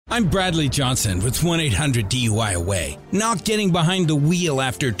I'm Bradley Johnson with 1-800-DUI-AWAY. Not getting behind the wheel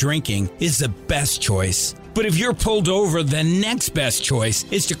after drinking is the best choice. But if you're pulled over, the next best choice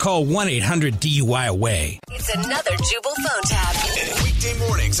is to call 1-800-DUI-AWAY. It's another Jubal phone tab. Weekday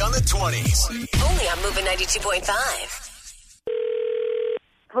mornings on the 20s. Only on Moving 92.5.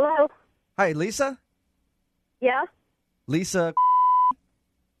 Hello? Hi, Lisa? Yeah? Lisa?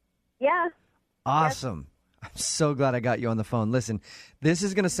 Yeah? Awesome. I'm so glad I got you on the phone. Listen, this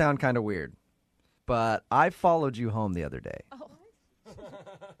is going to sound kind of weird, but I followed you home the other day.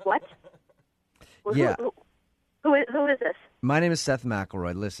 What? Yeah. Who is this? My name is Seth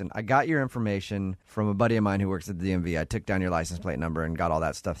McElroy. Listen, I got your information from a buddy of mine who works at the DMV. I took down your license plate number and got all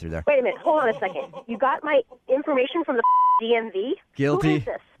that stuff through there. Wait a minute. Hold on a second. You got my information from the DMV? Guilty. Who is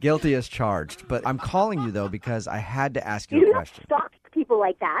this? Guilty as charged. But I'm calling you, though, because I had to ask You you do a not question. stalk people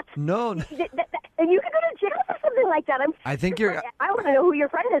like that. No. And you can go to jail for something like that. I think you're... I want to know who your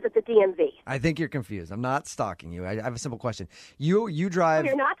friend is at the DMV. I think you're confused. I'm not stalking you. I have a simple question. You drive...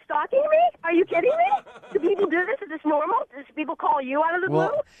 You're not stalking me? Are you kidding me? Do people do this? Is this normal? Do people call you out of the blue?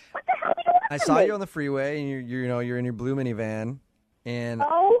 What the hell are you doing? I saw you on the freeway, and you're in your blue minivan, and...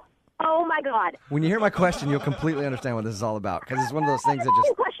 Oh my God. When you hear my question, you'll completely understand what this is all about, because it's one of those things that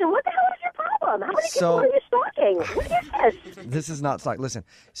just... Question. What the hell is your problem? How many people are you stalking? What is this? This is not stalk. Listen,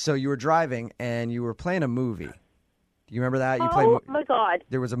 so you were driving, and you were playing a movie. Do you remember that? My God.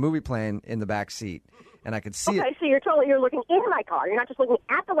 There was a movie playing in the back seat, and I could see it. Okay, so you're looking in my car. You're not just looking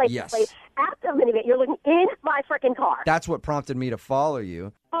at the license plate, at the minivan. You're looking in my freaking car. That's what prompted me to follow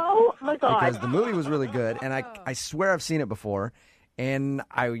you. Oh, my God. Because the movie was really good, and I swear I've seen it before. And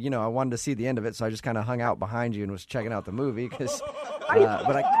I wanted to see the end of it, so I just kind of hung out behind you and was checking out the movie.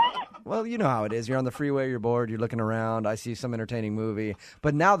 Well, you know how it is. You're on the freeway, you're bored, you're looking around. I see some entertaining movie.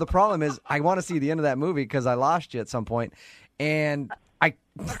 But now the problem is I want to see the end of that movie because I lost you at some point. And I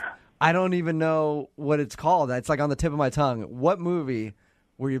don't even know what it's called. It's like on the tip of my tongue. What movie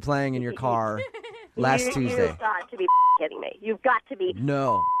were you playing in your car last Tuesday? You've got to be kidding me. You've got to be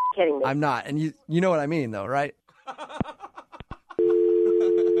kidding me. I'm not. And you know what I mean, though, right?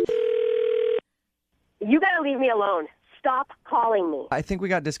 You got to leave me alone. Stop calling me. I think we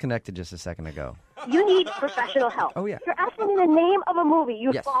got disconnected just a second ago. You need professional help. Oh, yeah. You're asking me the name of a movie.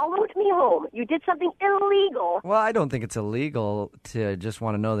 You followed me home. You did something illegal. Well, I don't think it's illegal to just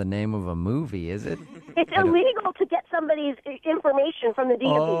want to know the name of a movie, is it? It's illegal to get somebody's information from the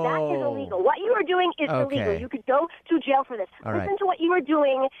DMV. That is illegal. What you are doing is illegal. You could go to jail for this. Listen to what you are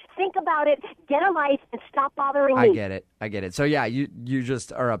doing. Think about it. Get a life and stop bothering me. I get it. So, yeah, you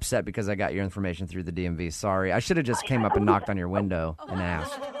just are upset because I got your information through the DMV. Sorry. I should have just came up and knocked on your window and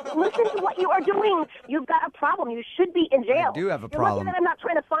asked. Listen to what you are doing. You've got a problem. You should be in jail. I do have a problem. You're lucky that I'm not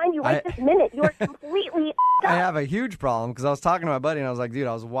trying to find you right this minute. You are completely I have a huge problem because I was talking to my buddy and I was like, dude,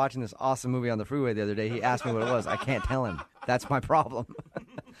 I was watching this awesome movie on the freeway the other day. He asked me what it was. I can't tell him. That's my problem.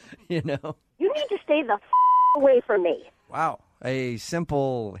 You know? You need to stay the away from me. Wow. A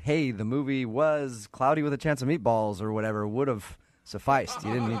simple, hey, the movie was Cloudy with a Chance of Meatballs or whatever would have sufficed.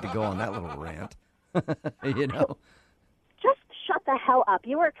 You didn't need to go on that little rant. You know? Just shut the hell up.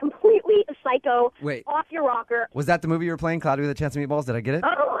 You are completely psycho. Wait. Off your rocker. Was that the movie you were playing, Cloudy with a Chance of Meatballs? Did I get it?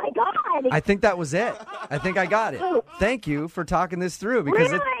 Oh, my God. I think that was it. I think I got it. Thank you for talking this through.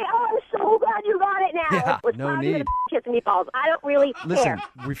 Because really? I'm so glad you got it now. Yeah, with no Cloudy need. With a Chance of Meatballs. I don't really care. Listen,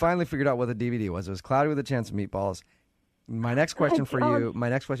 we finally figured out what the DVD was. It was Cloudy with a Chance of Meatballs. My next question for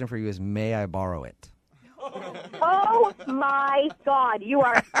you is, may I borrow it? Oh, my God. You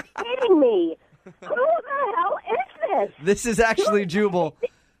are kidding me. Who the hell is this? This is actually Jubal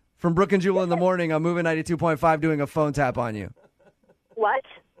from Brooke and Jubal in the Morning. I'm moving 92.5 doing a phone tap on you. What?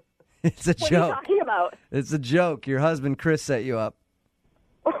 It's a joke. What are you talking about? It's a joke. Your husband, Chris, set you up.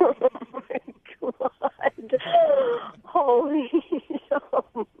 Oh, my God. Holy shit.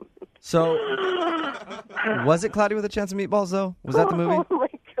 So, was it Cloudy with a Chance of Meatballs, though? Was that the movie? Oh, my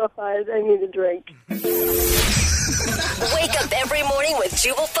God. I need a drink. Wake up every morning with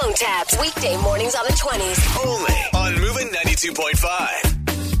Jubal phone tabs. Weekday mornings on the 20s. Only on Moving 92.5.